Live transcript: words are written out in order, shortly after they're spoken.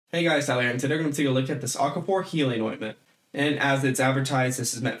Hey guys, Tyler here, and today we're going to take a look at this Aquaphor Healing Ointment. And as it's advertised,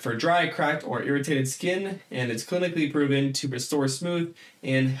 this is meant for dry, cracked, or irritated skin, and it's clinically proven to restore smooth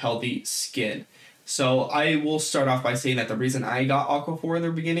and healthy skin. So I will start off by saying that the reason I got Aquaphor in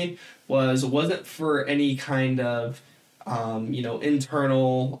the beginning wasn't for any kind of,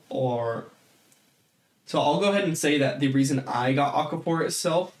 internal or... So I'll go ahead and say that the reason I got Aquaphor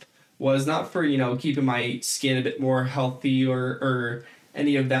itself was not for, keeping my skin a bit more healthy or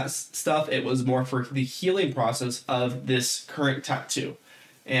any of that stuff. It was more for the healing process of this current tattoo.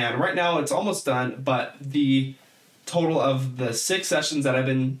 And right now it's almost done, but the total of the 6 sessions that I've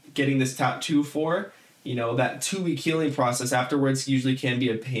been getting this tattoo for, that 2-week healing process afterwards usually can be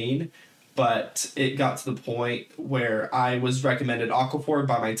a pain, but it got to the point where I was recommended Aquaphor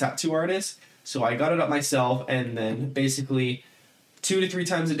by my tattoo artist. So I got it up myself, and then basically 2 to 3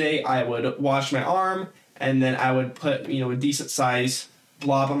 times a day I would wash my arm, and then I would put, a decent size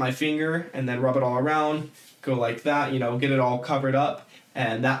blob on my finger and then rub it all around, go like that, get it all covered up.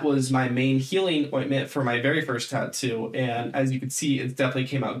 And that was my main healing ointment for my very first tattoo. And as you can see, it definitely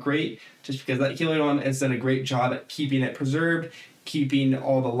came out great, just because that healing ointment has done a great job at keeping it preserved, keeping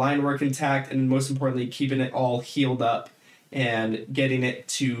all the line work intact, and most importantly, keeping it all healed up and getting it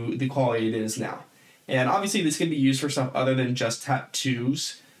to the quality it is now. And obviously this can be used for stuff other than just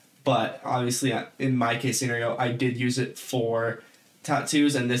tattoos, but obviously in my case scenario, I did use it for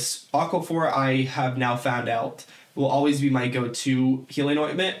tattoos, and this Aquaphor I have now found out will always be my go-to healing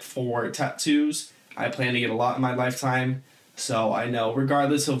ointment for tattoos. I plan to get a lot in my lifetime, so I know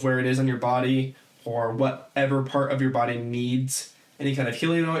regardless of where it is on your body or whatever part of your body needs any kind of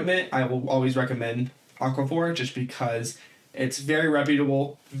healing ointment, I will always recommend Aquaphor, just because it's very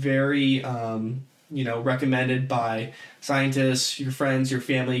reputable, very recommended by scientists, your friends, your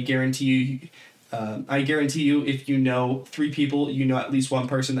family. I guarantee you, if you know 3 people, you know at least one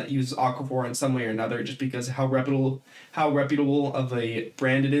person that uses Aquaphor in some way or another, just because of how reputable of a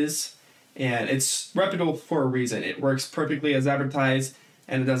brand it is. And it's reputable for a reason. It works perfectly as advertised,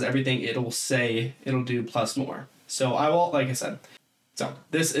 and it does everything it'll say it'll do plus more. So like I said, so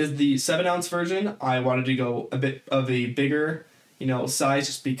this is the 7-ounce version. I wanted to go a bit of a bigger, size,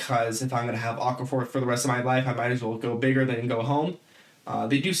 just because if I'm going to have Aquaphor for the rest of my life, I might as well go bigger than go home.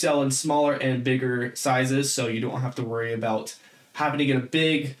 They do sell in smaller and bigger sizes, so you don't have to worry about having to get a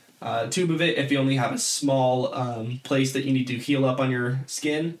big tube of it if you only have a small place that you need to heal up on your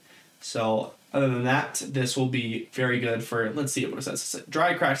skin. So other than that, this will be very good for, let's see what it says. It's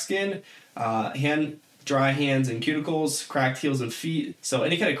dry, cracked skin, dry hands and cuticles, cracked heels and feet. So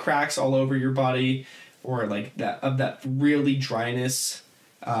any kind of cracks all over your body, or like that really dryness,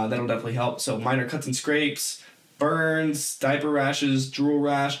 that'll definitely help. So minor cuts and scrapes, burns, diaper rashes, drool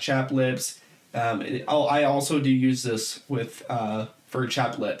rash, chapped lips. I also do use this with for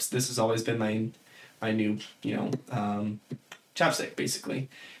chapped lips. This has always been my new chapstick basically,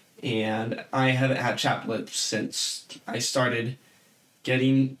 and I haven't had chapped lips since I started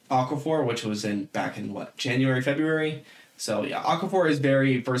getting Aquaphor, which was back in January, February. So yeah, Aquaphor is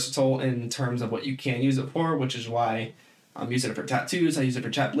very versatile in terms of what you can use it for, which is why I'm using it for tattoos. I use it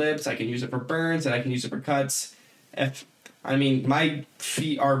for chapped lips. I can use it for burns, and I can use it for cuts. My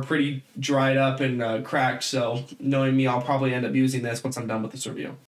feet are pretty dried up and cracked, so knowing me, I'll probably end up using this once I'm done with this review.